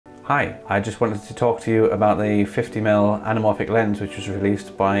Hi, I just wanted to talk to you about the 50mm anamorphic lens which was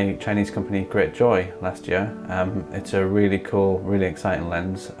released by Chinese company Greatjoy last year. It's a really cool, really exciting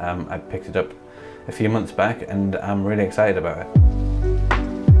lens. I picked it up a few months back and I'm really excited about it.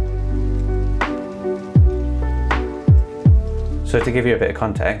 So to give you a bit of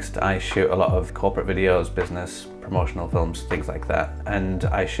context, I shoot a lot of corporate videos, business, promotional films, things like that. And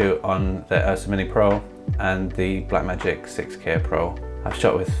I shoot on the URSA Mini Pro and the Blackmagic 6K Pro. I've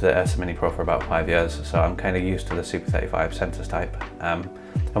shot with the URSA Mini Pro for about 5 years, so I'm kind of used to the Super 35 sensors type. And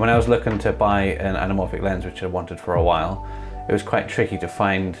when I was looking to buy an anamorphic lens, which I wanted for a while, it was quite tricky to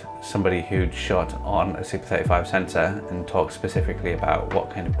find somebody who'd shot on a Super 35 sensor and talk specifically about what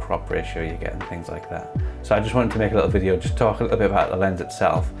kind of crop ratio you get and things like that. So I just wanted to make a little video, just talk a little bit about the lens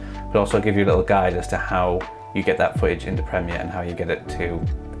itself, but also give you a little guide as to how you get that footage into Premiere and how you get it to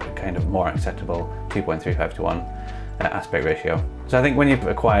a kind of more acceptable 2.35:1 aspect ratio. So I think when you've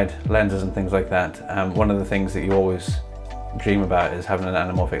acquired lenses and things like that, one of the things that you always dream about is having an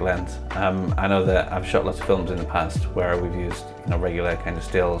anamorphic lens. I know that I've shot lots of films in the past where we've used regular kind of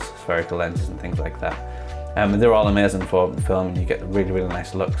stills, spherical lenses and things like that. And they're all amazing for film and you get really, really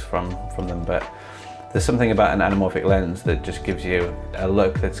nice looks from them, but there's something about an anamorphic lens that just gives you a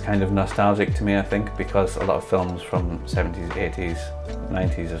look that's kind of nostalgic to me, I think, because a lot of films from 70s, 80s,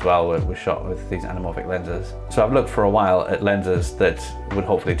 90s as well were shot with these anamorphic lenses. So I've looked for a while at lenses that would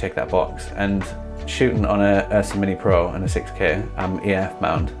hopefully tick that box, and shooting on a URSA Mini Pro and a 6K, I'm EF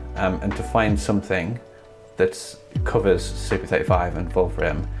mount, and to find something that covers Super 35 and full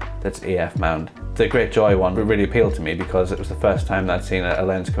frame that's EF mount. The Greatjoy one really appealed to me because it was the first time that I'd seen a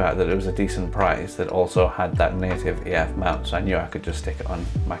lens come out that it was a decent price that also had that native EF mount, so I knew I could just stick it on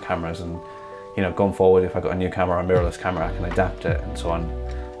my cameras and going forward, if I got a new camera or a mirrorless camera, I can adapt it and so on.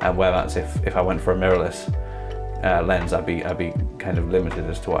 And whereas if I went for a mirrorless lens, I'd be kind of limited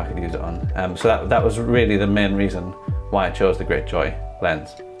as to what I could use it on. So that was really the main reason why I chose the Greatjoy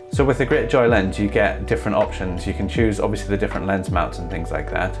lens. So with the Greatjoy lens, you get different options. You can choose obviously the different lens mounts and things like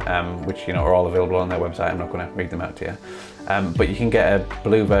that, which are all available on their website. I'm not going to read them out to you. But you can get a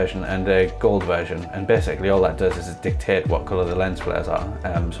blue version and a gold version, and basically all that does is dictate what colour the lens flares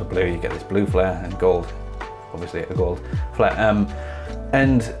are. So blue, you get this blue flare, and gold, obviously a gold flare.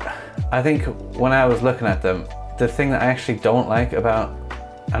 And I think when I was looking at them, the thing that I actually don't like about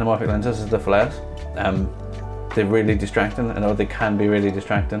anamorphic lenses is the flares. They're really distracting. I know they can be really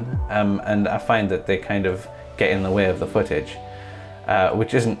distracting, and I find that they kind of get in the way of the footage,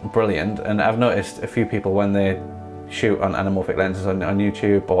 which isn't brilliant. And I've noticed a few people when they shoot on anamorphic lenses on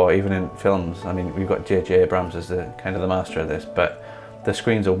YouTube or even in films. I mean, we've got J.J. Abrams as the kind of the master of this, but the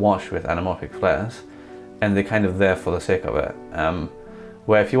screens are washed with anamorphic flares, and they're kind of there for the sake of it.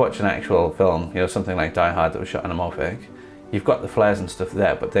 Where if you watch an actual film, something like Die Hard that was shot anamorphic, you've got the flares and stuff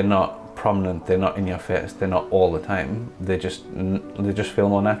there, but they're not prominent, they're not in your face, they're not all the time, they just feel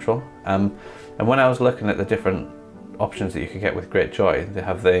more natural. And when I was looking at the different options that you could get with Greatjoy, they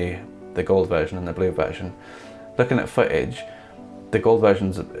have the gold version and the blue version. Looking at footage, the gold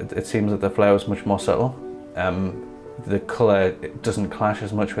versions, it seems that the flare was much more subtle. The colour doesn't clash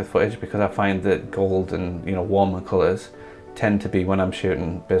as much with footage, because I find that gold and warmer colours tend to be, when I'm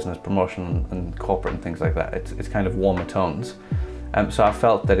shooting business, promotion and corporate and things like that, it's kind of warmer tones. So I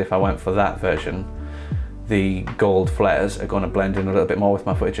felt that if I went for that version, the gold flares are going to blend in a little bit more with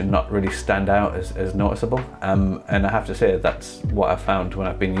my footage and not really stand out as noticeable. And I have to say that's what I've found when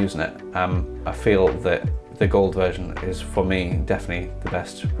I've been using it. I feel that the gold version is, for me, definitely the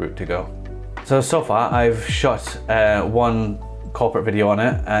best route to go. So far I've shot one corporate video on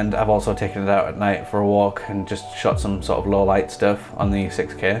it, and I've also taken it out at night for a walk and just shot some sort of low light stuff on the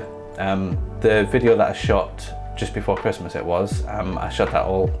 6K. The video that I shot just before Christmas I shot that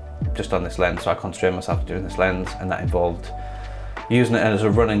all just on this lens, so I constrained myself to doing this lens, and that involved using it as a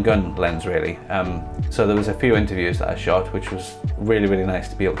run and gun lens really. So there was a few interviews that I shot, which was really, really nice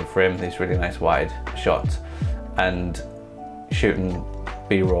to be able to frame these really nice wide shots and shooting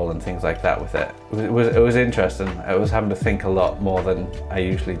B-roll and things like that with it. It was interesting. I was having to think a lot more than I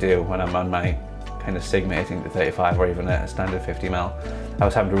usually do when I'm on my kind of Sigma 18-35 or even a standard 50mm. I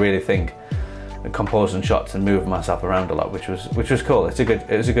was having to really think, composing shots and moving myself around a lot, which was cool. It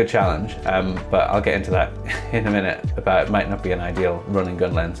was a good challenge, but I'll get into that in a minute. About it might not be an ideal run and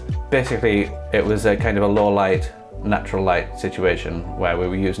gun lens. Basically, it was a kind of a low light, natural light situation where we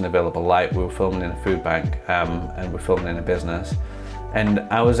were using available light. We were filming in a food bank, and we're filming in a business. And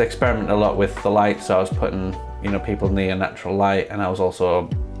I was experimenting a lot with the light, so I was putting people near natural light, and I was also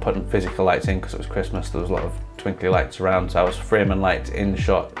putting physical lights in because it was Christmas. There was a lot of twinkly lights around, so I was framing lights in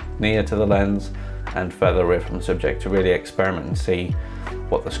shot near to the lens and further away from the subject to really experiment and see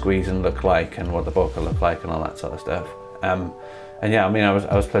what the squeezing looked like and what the bokeh looked like and all that sort of stuff. And yeah, I mean, I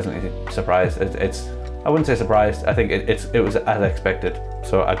was pleasantly surprised. I wouldn't say surprised. I think it was as expected.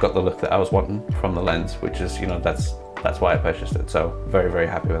 So I got the look that I was wanting from the lens, which is, you know, that's why I purchased it. So very, very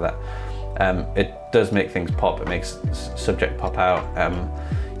happy with that. It does make things pop. It makes subject pop out.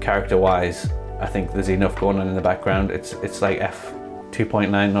 Character-wise, I think there's enough going on in the background. It's like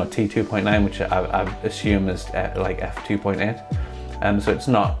f2.9 or T2.9, which I assume is like f2.8. So it's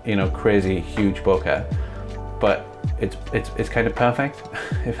not, you know, crazy huge bokeh, but it's kind of perfect,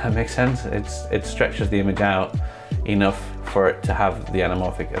 if that makes sense. It stretches the image out enough for it to have the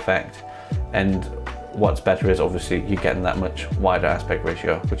anamorphic effect, and what's better is obviously you're getting that much wider aspect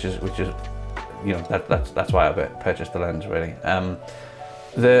ratio, which is you know, that's why I purchased the lens, really.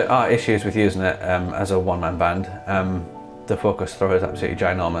 There are issues with using it as a one-man band. The focus throw is absolutely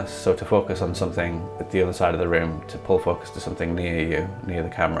ginormous, so to focus on something at the other side of the room, to pull focus to something near you, near the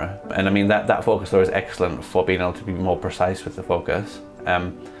camera, and I mean that focus throw is excellent for being able to be more precise with the focus.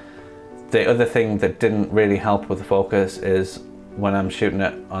 The other thing that didn't really help with the focus is when I'm shooting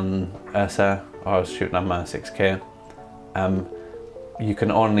it on URSA, or I was shooting on my 6K, you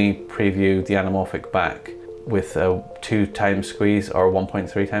can only preview the anamorphic back with a 2x squeeze or a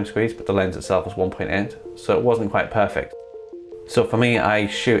 1.3x squeeze, but the lens itself was 1.8, so it wasn't quite perfect. So for me, I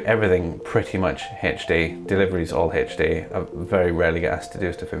shoot everything pretty much HD, deliveries all HD. I very rarely get asked to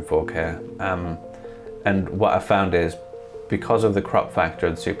do stuff in 4K. And what I found is, because of the crop factor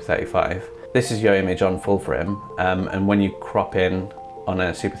of the Super 35, this is your image on full frame, and when you crop in on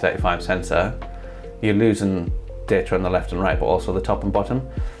a Super 35 sensor, you're losing data on the left and right, but also the top and bottom.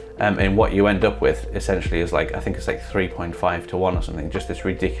 And what you end up with essentially is like, I think it's like 3.5 to 1 or something, just this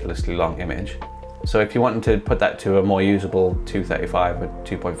ridiculously long image. So if you wanted to put that to a more usable 235 or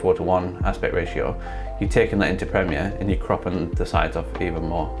 2.4 to 1 aspect ratio, you're taking that into Premiere and you're cropping the sides off even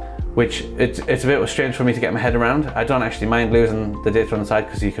more. Which it's a bit strange for me to get my head around. I don't actually mind losing the data on the side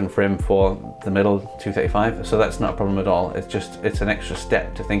because you can frame for the middle 235, so that's not a problem at all. It's an extra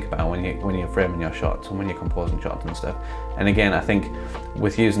step to think about when you're framing your shots and when you're composing shots and stuff. And again, I think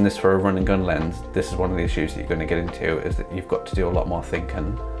with using this for a run and gun lens, this is one of the issues that you're going to get into, is that you've got to do a lot more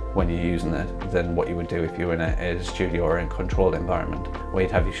thinking when you're using it than what you would do if you were in a studio or in a controlled environment, where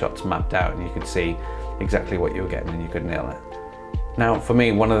you'd have your shots mapped out and you could see exactly what you were getting and you could nail it. Now, for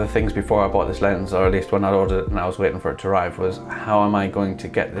me, one of the things before I bought this lens, or at least when I ordered it and I was waiting for it to arrive, was how am I going to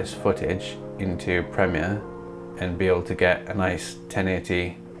get this footage into Premiere and be able to get a nice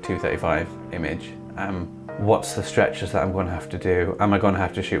 1080 235 image? What's the stretches that I'm going to have to do? Am I going to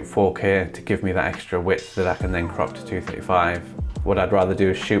have to shoot 4K to give me that extra width that I can then crop to 235? What I'd rather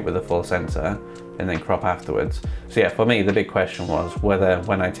do is shoot with a full sensor and then crop afterwards. So yeah, for me, the big question was whether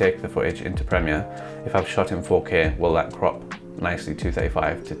when I take the footage into Premiere, if I've shot in 4K, will that crop nicely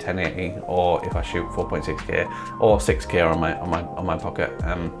 235 to 1080, or if I shoot 4.6K or 6K on my pocket,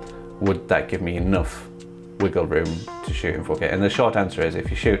 would that give me enough wiggle room to shoot in 4K? And the short answer is, if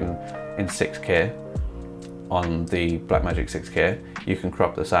you're shooting in 6K on the Blackmagic 6K, you can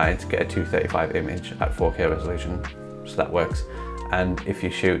crop the sides, get a 235 image at 4K resolution, so that works. And if you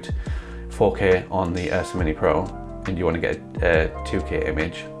shoot 4K on the URSA Mini Pro and you want to get a 2K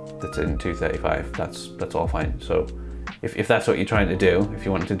image that's in 235, that's all fine. So if that's what you're trying to do, if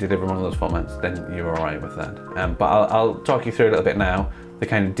you want to deliver one of those formats, then you're all right with that. But I'll talk you through a little bit now, the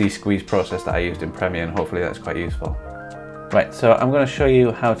kind of desqueeze process that I used in Premiere, and hopefully that's quite useful. Right, so I'm going to show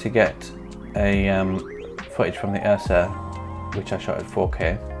you how to get a footage from the URSA, which I shot at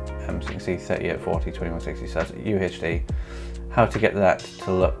 4K. So you can see 3840, 2160, so that's UHD. How to get that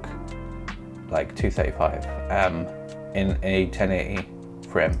to look like 235 in a 1080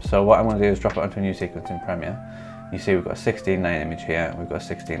 frame. So what I'm going to do is drop it onto a new sequence in Premiere. You see we've got a 16:9 image here, and we've got a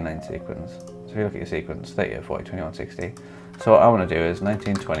 16:9 sequence. So if you look at your sequence, 3840, 2160. So what I want to do is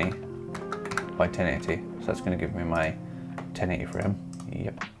 1920 by 1080. So that's going to give me my 1080 frame.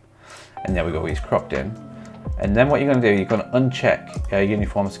 Yep. And there we go, he's cropped in. And then what you're going to do, you're going to uncheck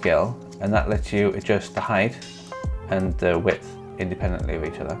uniform scale, and that lets you adjust the height and the width independently of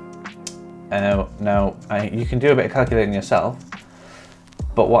each other. You can do a bit of calculating yourself,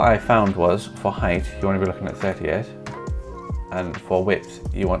 but what I found was, for height, you want to be looking at 38, and for width,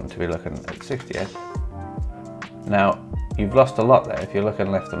 you want to be looking at 68. Now, you've lost a lot there. If you're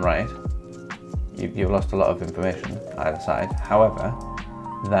looking left and right, you've lost a lot of information either side. However,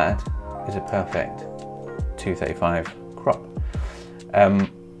 that is a perfect 235 crop.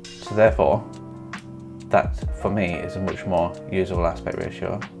 So therefore, that for me is a much more usable aspect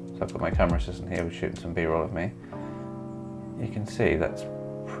ratio. So I've got my camera assistant here who's shooting some B-roll of me. You can see that's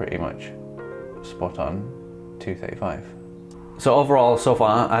pretty much spot on 235. So overall, so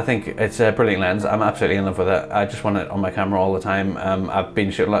far, I think it's a brilliant lens. I'm absolutely in love with it. I just want it on my camera all the time. I've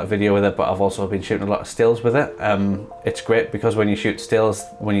been shooting a lot of video with it, but I've also been shooting a lot of stills with it. It's great because when you shoot stills,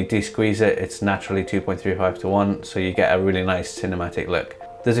 when you desqueeze it, it's naturally 2.35:1, so you get a really nice cinematic look.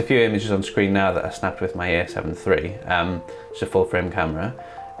 There's a few images on screen now that I snapped with my A7 III, it's a full frame camera.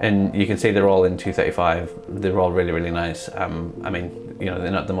 And you can see they're all in 235. They're all really, really nice. I mean, you know,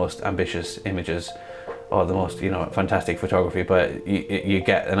 they're not the most ambitious images or the most, you know, fantastic photography, but you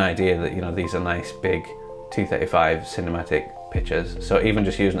get an idea that, you know, these are nice big 235 cinematic pictures. So even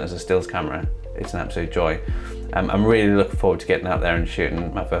just using it as a stills camera, it's an absolute joy. I'm really looking forward to getting out there and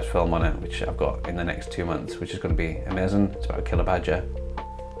shooting my first film on it, which I've got in the next 2 months, which is going to be amazing. It's about a killer badger.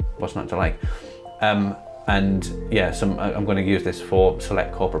 What's not to like? And yeah, I'm going to use this for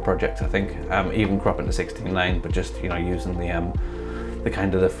select corporate projects, I think. Even cropping to 16:9, but just, you know, using the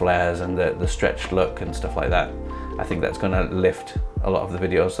kind of the flares and the stretched look and stuff like that. I think that's going to lift a lot of the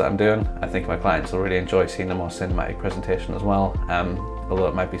videos that I'm doing. I think my clients will really enjoy seeing a more cinematic presentation as well. Although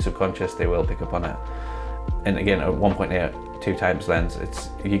it might be subconscious, they will pick up on it. And again, a 1.8 2x lens,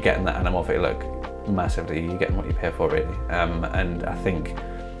 you're getting that anamorphic look massively. You're getting what you pay for, really. And I think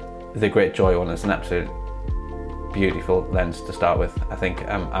the Great Joy one is an absolute beautiful lens to start with. I think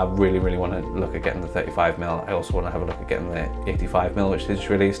I really, really want to look at getting the 35mm. I also want to have a look at getting the 85mm, which they just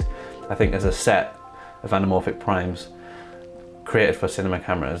released. I think as a set of anamorphic primes created for cinema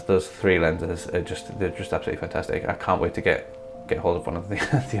cameras, those 3 lenses are they're just absolutely fantastic. I can't wait to get hold of one of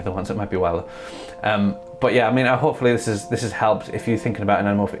the other ones. It might be a while. But yeah, I mean, hopefully this has helped. If you're thinking about an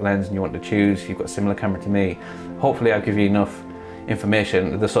anamorphic lens and you want to choose, you've got a similar camera to me, hopefully I'll give you enough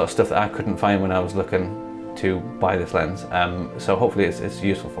information, the sort of stuff that I couldn't find when I was looking to buy this lens. So hopefully it's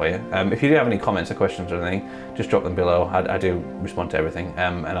useful for you. If you do have any comments or questions or anything, just drop them below. I do respond to everything,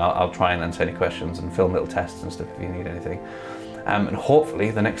 and I'll try and answer any questions and film little tests and stuff if you need anything. And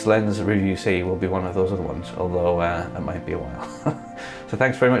hopefully the next lens review you see will be one of those other ones, although it might be a while. So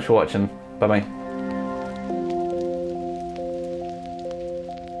thanks very much for watching. Bye bye.